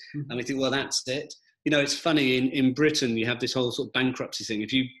success. And we think, well, that's it. It's funny, in Britain, you have this whole sort of bankruptcy thing.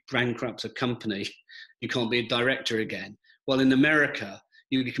 If you bankrupt a company, you can't be a director again. Well, in America,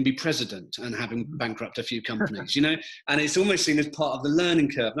 you can be president and having bankrupt a few companies, and it's almost seen as part of the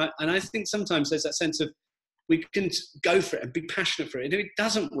learning curve. And I think sometimes there's that sense of we can go for it and be passionate for it. And if it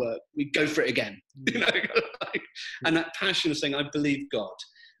doesn't work, we go for it again, and that passion of saying, I believe God.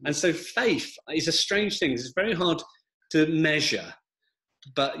 And so faith is a strange thing. It's very hard to measure,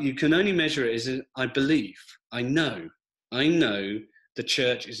 but you can only measure it as I believe, I know the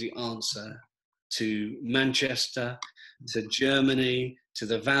church is the answer to Manchester, to Germany, to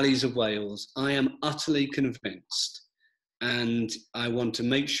the valleys of Wales. I am utterly convinced, and I want to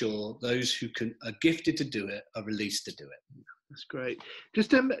make sure those who are gifted to do it are released to do it. That's great.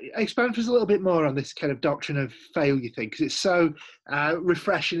 Just expand for us a little bit more on this kind of doctrine of failure thing, because it's so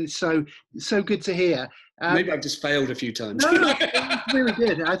refreshing. It's so good to hear. Maybe I've just failed a few times. No, it's really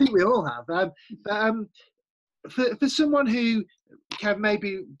good. I think we all have. But for someone who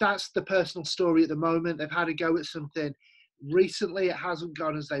maybe that's the personal story at the moment, they've had a go at something recently, it hasn't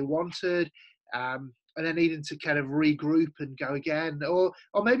gone as they wanted, and they're needing to kind of regroup and go again, or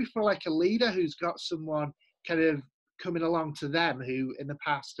maybe for like a leader who's got someone kind of coming along to them who in the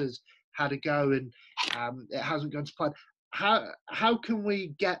past has had a go and it hasn't gone to plan. How can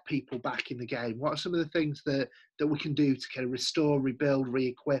we get people back in the game? What are some of the things that we can do to kind of restore, rebuild,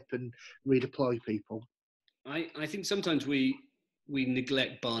 re-equip and redeploy people? I think sometimes we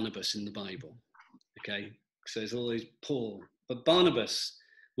neglect Barnabas in the Bible. Okay, so there's always Paul, but Barnabas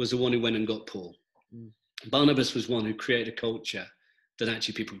was the one who went and got Paul. Barnabas was one who created a culture that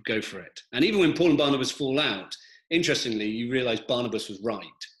actually people would go for it. And even when Paul and Barnabas fall out, interestingly, you realize Barnabas was right.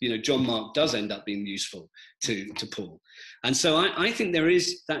 John Mark does end up being useful to Paul. And so I think there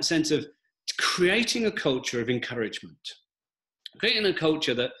is that sense of creating a culture of encouragement, creating a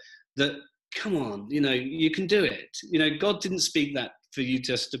culture that come on, you can do it. God didn't speak that for you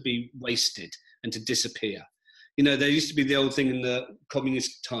just to be wasted and to disappear. There used to be the old thing in the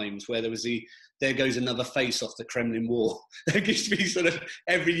communist times where there goes another face off the Kremlin wall. There used to be sort of,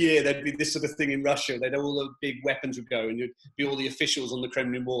 every year there'd be this sort of thing in Russia. All the big weapons would go and there'd be all the officials on the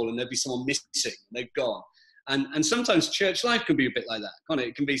Kremlin wall and there'd be someone missing and they've gone. And sometimes church life can be a bit like that, can't it?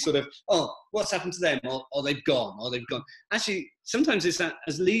 It can be sort of, oh, what's happened to them? Or they've gone, or they've gone. Actually, sometimes it's that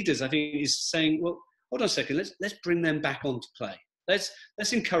as leaders, I think, is saying, well, hold on a second, let's bring them back onto play. Let's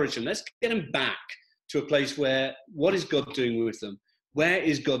encourage them. Let's get them back to a place where, what is God doing with them? Where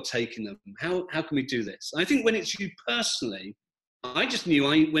is God taking them? How can we do this? I think when it's you personally, I just knew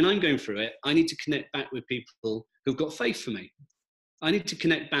when I'm going through it, I need to connect back with people who've got faith for me. I need to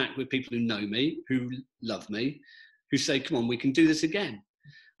connect back with people who know me, who love me, who say, come on, we can do this again.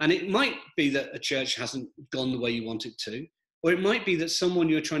 And it might be that a church hasn't gone the way you want it to, or it might be that someone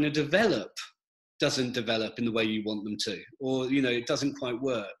you're trying to develop doesn't develop in the way you want them to, or, it doesn't quite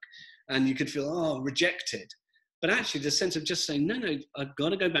work. And you could feel, rejected. But actually the sense of just saying, no, I've got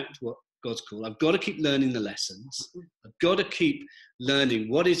to go back to what God's called. I've got to keep learning the lessons. I've got to keep learning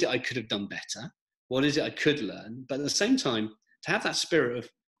what is it I could have done better? What is it I could learn? But at the same time, to have that spirit of,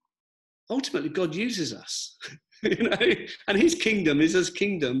 ultimately God uses us, and his kingdom is a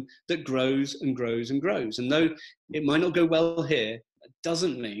kingdom that grows and grows and grows. And though it might not go well here, it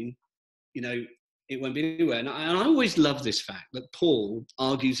doesn't mean, it won't be anywhere. And I always love this fact that Paul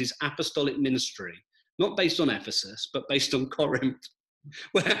argues his apostolic ministry, not based on Ephesus, but based on Corinth.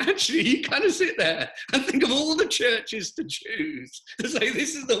 where actually you kind of sit there and think of all the churches to choose to say,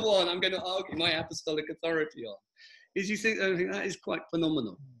 this is the one I'm going to argue my apostolic authority on. Is you think, I think that is quite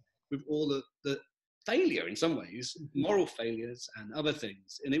phenomenal with all the failure in some ways, moral failures and other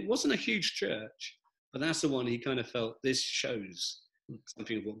things. And it wasn't a huge church, but that's the one he kind of felt, this shows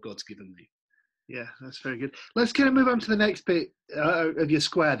something of what God's given me. Yeah, that's very good. Let's kind of move on to the next bit of your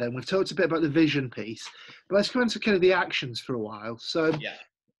square then. We've talked a bit about the vision piece, but let's go on to kind of the actions for a while. So,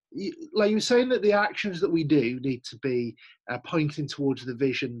 like you were saying, that the actions that we do need to be pointing towards the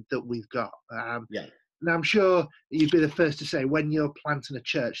vision that we've got. Now, I'm sure you'd be the first to say, when you're planting a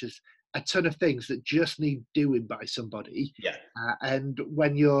church, there's a ton of things that just need doing by somebody. And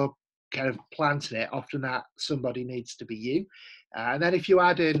when you're kind of planting it, often that somebody needs to be you. And then if you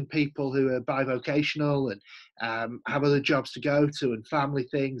add in people who are bivocational and have other jobs to go to and family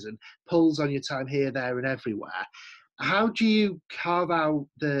things and pulls on your time here, there and everywhere, how do you carve out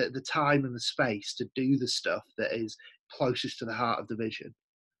the time and the space to do the stuff that is closest to the heart of the vision?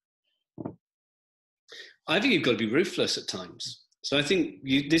 I think you've got to be ruthless at times. So I think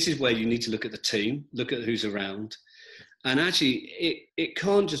this is where you need to look at the team, look at who's around. And actually, it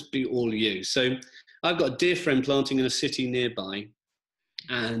can't just be all you. So I've got a dear friend planting in a city nearby,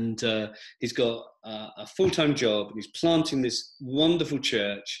 and he's got a full-time job, and he's planting this wonderful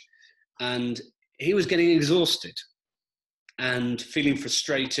church, and he was getting exhausted and feeling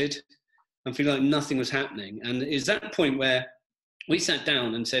frustrated and feeling like nothing was happening. And it's that point where we sat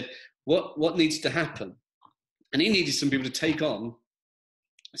down and said, what needs to happen? And he needed some people to take on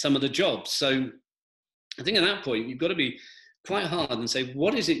some of the jobs. So I think at that point, you've got to be quite hard and say,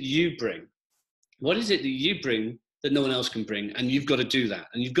 what is it you bring? What is it that you bring that no one else can bring? And you've got to do that.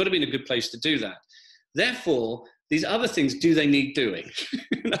 And you've got to be in a good place to do that. Therefore, these other things, do they need doing?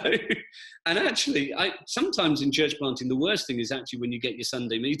 And actually, sometimes in church planting, the worst thing is actually when you get your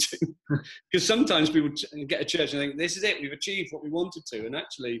Sunday meeting. Because sometimes people get a church and think, this is it, we've achieved what we wanted to. And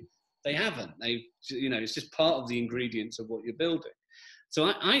actually, they haven't. It's just part of the ingredients of what you're building. So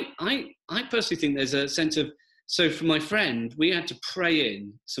I personally think there's a sense of, so for my friend, we had to pray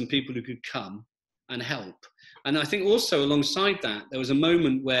in some people who could come and help. And I think also alongside that, there was a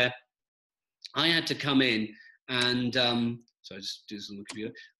moment where I had to come in and, so I just do this on the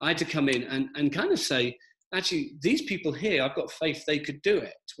computer. I had to come in and kind of say, actually, these people here, I've got faith they could do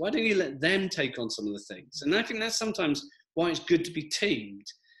it. Why don't you let them take on some of the things? And I think that's sometimes why it's good to be teamed,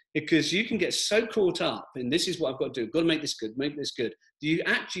 because you can get so caught up in this is what I've got to do, I've got to make this good. You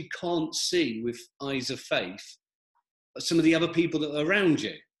actually can't see with eyes of faith some of the other people that are around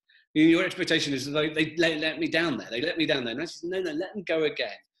you. Your expectation is they let me down there. They let me down there. And I said, no, let them go again.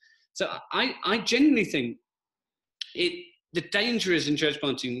 So I genuinely think the danger is in church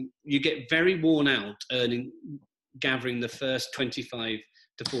planting, you get very worn out gathering the first 25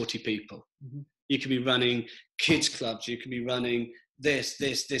 to 40 people. Mm-hmm. You can be running kids clubs. You can be running this,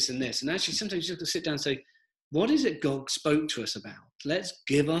 and this. And actually, sometimes you have to sit down and say, what is it God spoke to us about? Let's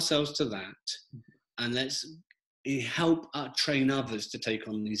give ourselves to that, and let's help train others to take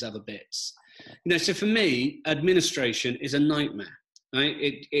on these other bits. So for me, administration is a nightmare. Right?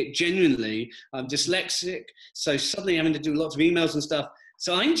 It genuinely, I'm dyslexic, so suddenly having to do lots of emails and stuff.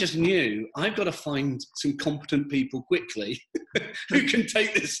 So I just knew I've got to find some competent people quickly who can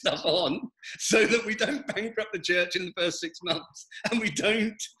take this stuff on, so that we don't bankrupt the church in the first 6 months, and we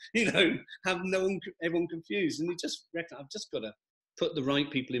don't, have everyone confused. And you just reckon I've just got to put the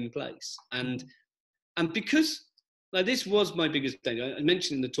right people in place. And because this was my biggest danger. I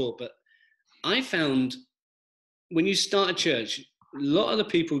mentioned in the talk, but I found when you start a church, a lot of the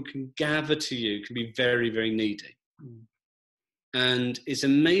people who can gather to you can be very, very needy. Mm. And it's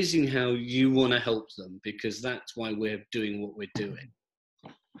amazing how you want to help them, because that's why we're doing what we're doing.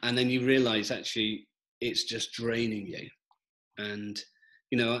 And then you realize actually it's just draining you. And,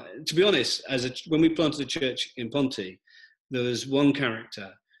 to be honest, when we planted a church in Ponty, there was one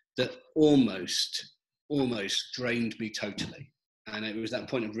character that almost drained me totally. And it was that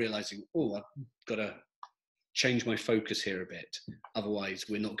point of realizing, I've got to change my focus here a bit. Otherwise,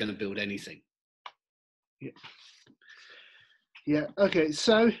 we're not going to build anything. Yeah. Okay.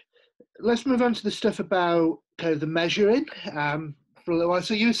 So let's move on to the stuff about kind of the measuring for a little while.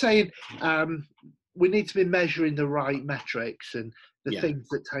 So you were saying we need to be measuring the right metrics and the things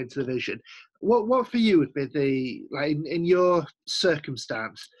that tie into the vision. What for you would be in your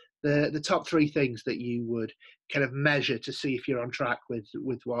circumstance, the top 3 things that you would kind of measure to see if you're on track with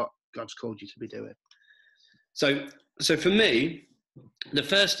what God's called you to be doing? So for me, the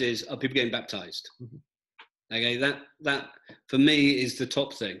first is, are people getting baptized? Mm-hmm. Okay, that for me is the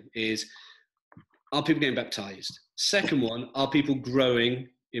top thing, is, are people getting baptized? Second one, are people growing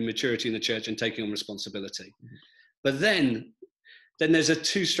in maturity in the church and taking on responsibility? But then there's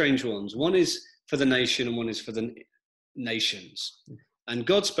two strange ones. One is for the nation and one is for the nations. And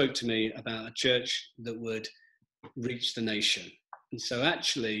God spoke to me about a church that would reach the nation. And so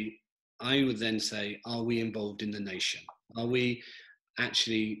actually, I would then say, are we involved in the nation? Are we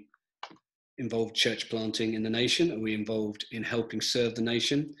actually involved church planting in the nation? Are we involved in helping serve the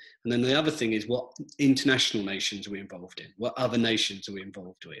nation? And then the other thing is, what international nations are we involved in? What other nations are we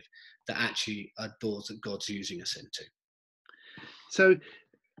involved with that actually are doors that God's using us into? So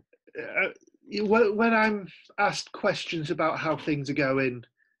when I'm asked questions about how things are going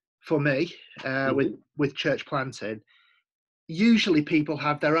for me with church planting, usually people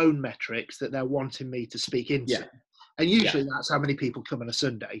have their own metrics that they're wanting me to speak into. Yeah. And usually that's how many people come on a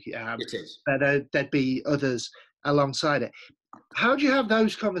Sunday. It is. But there'd be others alongside it. How do you have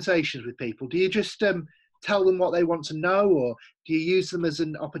those conversations with people? Do you just tell them what they want to know, or do you use them as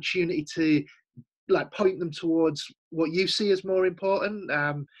an opportunity to point them towards what you see as more important?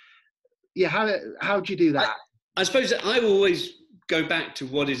 How do you do that? I suppose I will go back to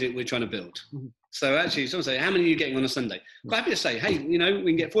what is it we're trying to build. Mm-hmm. So actually, someone say, how many are you getting on a Sunday? Quite happy to say, hey, we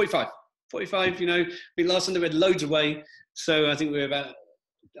can get 45. 45, I mean, last Sunday we had loads away. So I think we were about,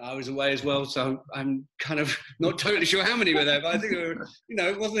 I was away as well. So I'm kind of not totally sure how many were there, but I think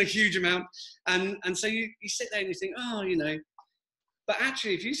it wasn't a huge amount. And so you sit there and you think, but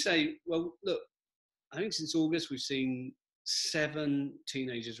actually if you say, well, look, I think since August, we've seen 7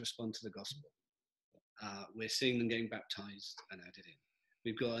 teenagers respond to the gospel. We're seeing them getting baptized and added in.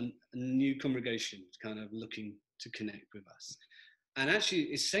 We've got a new congregation kind of looking to connect with us. And actually,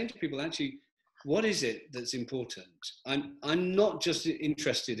 it's saying to people, what is it that's important? I'm not just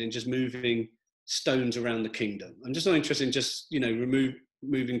interested in just moving stones around the kingdom. I'm just not interested in just,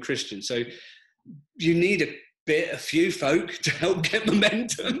 moving Christians. So you need a few folk to help get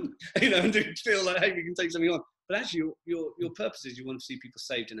momentum, and to feel like, hey, we can take something on. But actually, your purpose is you want to see people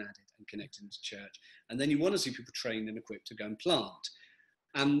saved and added and connected into church. And then you want to see people trained and equipped to go and plant.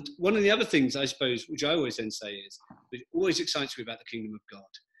 And one of the other things, I suppose, which I always then say is, which always excites me about the kingdom of God,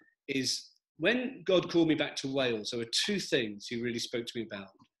 is when God called me back to Wales, there were 2 things he really spoke to me about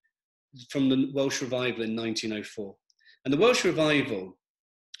from the Welsh revival in 1904. And the Welsh revival,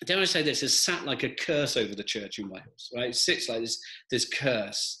 dare I say this, has sat like a curse over the church in Wales, right? It sits like this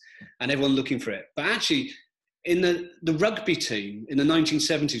curse and everyone looking for it. But actually, in the rugby team in the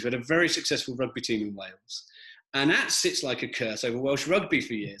 1970s, we had a very successful rugby team in Wales. And that sits like a curse over Welsh rugby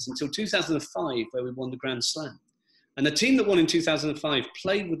for years, until 2005, where we won the Grand Slam. And the team that won in 2005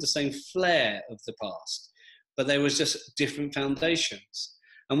 played with the same flair of the past, but there was just different foundations.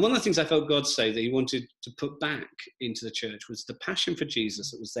 And one of the things I felt God say that he wanted to put back into the church was the passion for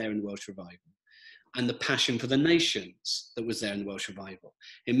Jesus that was there in the Welsh revival, and the passion for the nations that was there in the Welsh revival.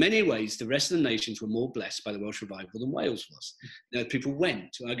 In many ways, the rest of the nations were more blessed by the Welsh revival than Wales was. People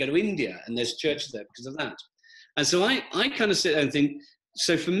went. I go to India, and there's churches there because of that. And so I kind of sit there and think,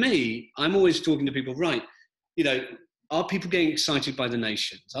 so for me, I'm always talking to people, right, are people getting excited by the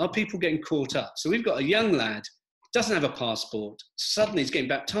nations? Are people getting caught up? So we've got a young lad, doesn't have a passport, suddenly he's getting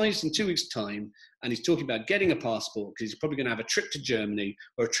baptized in 2 weeks' time, and he's talking about getting a passport because he's probably going to have a trip to Germany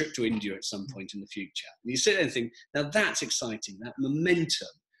or a trip to India at some point in the future. And you sit there and think, now that's exciting, that momentum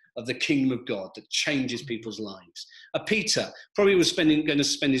of the kingdom of God that changes people's lives. Peter probably was going to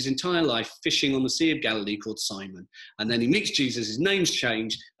spend his entire life fishing on the Sea of Galilee called Simon. And then he meets Jesus, his name's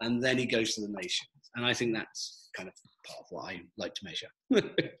changed, and then he goes to the nations. And I think that's kind of part of what I like to measure.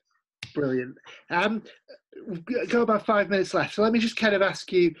 Brilliant. We've got about 5 minutes left. So let me just kind of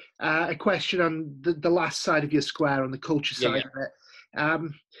ask you a question on the last side of your square, on the culture side of it.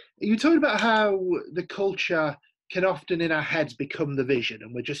 You talked about how the culture can often in our heads become the vision,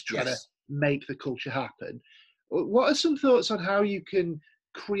 and we're just trying to make the culture happen. What are some thoughts on how you can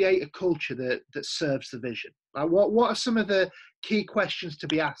create a culture that serves the vision? What are some of the key questions to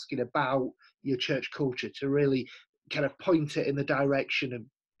be asking about your church culture to really kind of point it in the direction of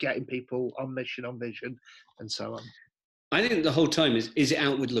getting people on mission, on vision, and so on? I think the whole time is it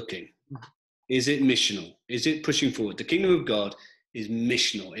outward looking? Is it missional? Is it pushing forward? The kingdom of God is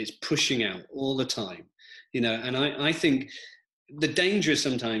missional. It's pushing out all the time. And I think the danger is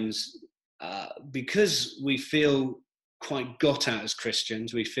sometimes because we feel quite got out as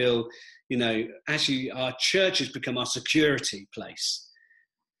Christians, we feel, actually our church has become our security place.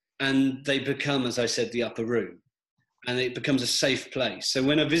 And they become, as I said, the upper room. And it becomes a safe place. So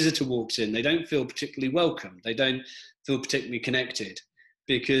when a visitor walks in, they don't feel particularly welcome. They don't feel particularly connected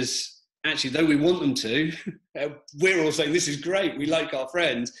because actually, though we want them to, we're all saying this is great, we like our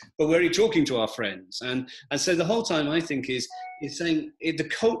friends, but we're only talking to our friends. And so the whole time, I think, is saying the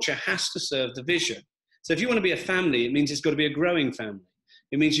culture has to serve the vision. So if you want to be a family, it means it's got to be a growing family.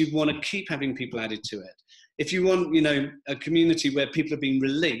 It means you want to keep having people added to it. If you want, a community where people are being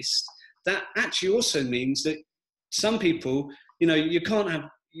released, that actually also means that some people, you can't have,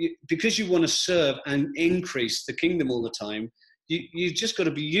 because you want to serve and increase the kingdom all the time, you just got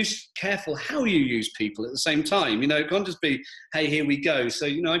to be careful how you use people at the same time. It can't just be, hey, here we go. So,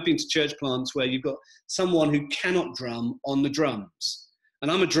 I've been to church plants where you've got someone who cannot drum on the drums. And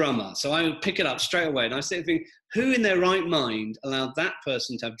I'm a drummer, so I would pick it up straight away. And I say, who in their right mind allowed that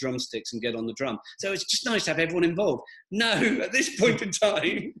person to have drumsticks and get on the drum? So it's just nice to have everyone involved. No, at this point in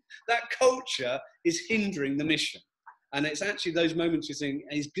time, that culture is hindering the mission. And it's actually those moments you think,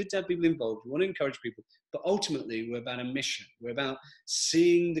 it's good to have people involved. We want to encourage people. But ultimately, we're about a mission. We're about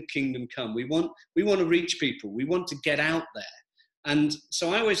seeing the kingdom come. We want to reach people. We want to get out there. And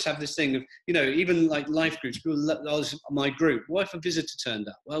so I always have this thing of, even like life groups, my group, what if a visitor turned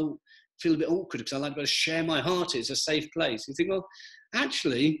up? Well, I feel a bit awkward because I like to share my heart. It's a safe place. You think, well,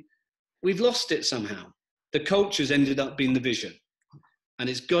 actually, we've lost it somehow. The culture's ended up being the vision. And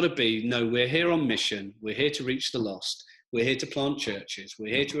it's got to be, no, we're here on mission. We're here to reach the lost. We're here to plant churches.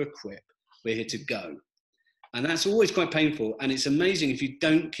 We're here to equip. We're here to go. And that's always quite painful. And it's amazing if you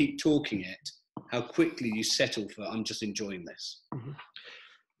don't keep talking it, how quickly you settle for, I'm just enjoying this. Mm-hmm.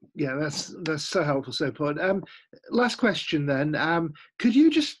 Yeah, that's so helpful, so important. Last question then. Could you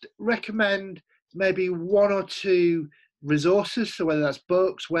just recommend maybe one or two resources, so whether that's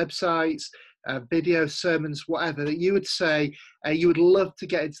books, websites, videos, sermons, whatever, that you would say you would love to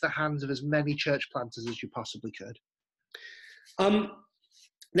get into the hands of as many church planters as you possibly could?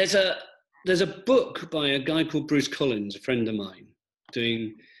 There's a book by a guy called Bruce Collins, a friend of mine,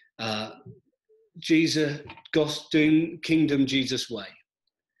 doing doing Kingdom Jesus Way.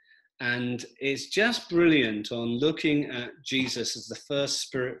 And it's just brilliant on looking at Jesus as the first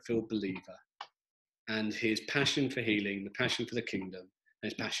spirit-filled believer and his passion for healing, the passion for the kingdom,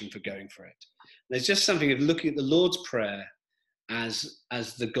 and his passion for going for it. There's just something of looking at the Lord's Prayer as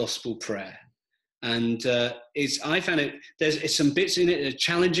the gospel prayer. And I found it's some bits in it that are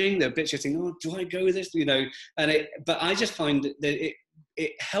challenging. There are bits you think, oh, do I go with this? But I just find that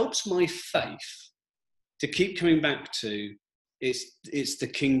it helps my faith to keep coming back to it's the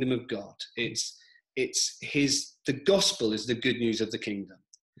kingdom of God. The gospel is the good news of the kingdom.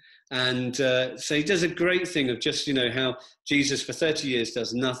 And so he does a great thing of just, how Jesus for 30 years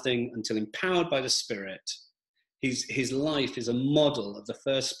does nothing until empowered by the Spirit. His life is a model of the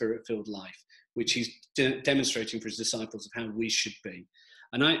first Spirit-filled life, which he's demonstrating for his disciples of how we should be.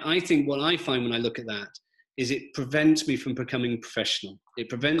 And I think what I find when I look at that is it prevents me from becoming professional. It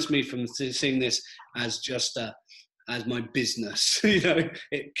prevents me from seeing this as just as my business.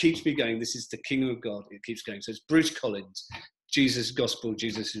 It keeps me going. This is the kingdom of God. It keeps going. So it's Bruce Collins, Jesus' Gospel,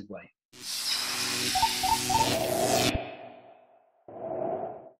 Jesus' Way.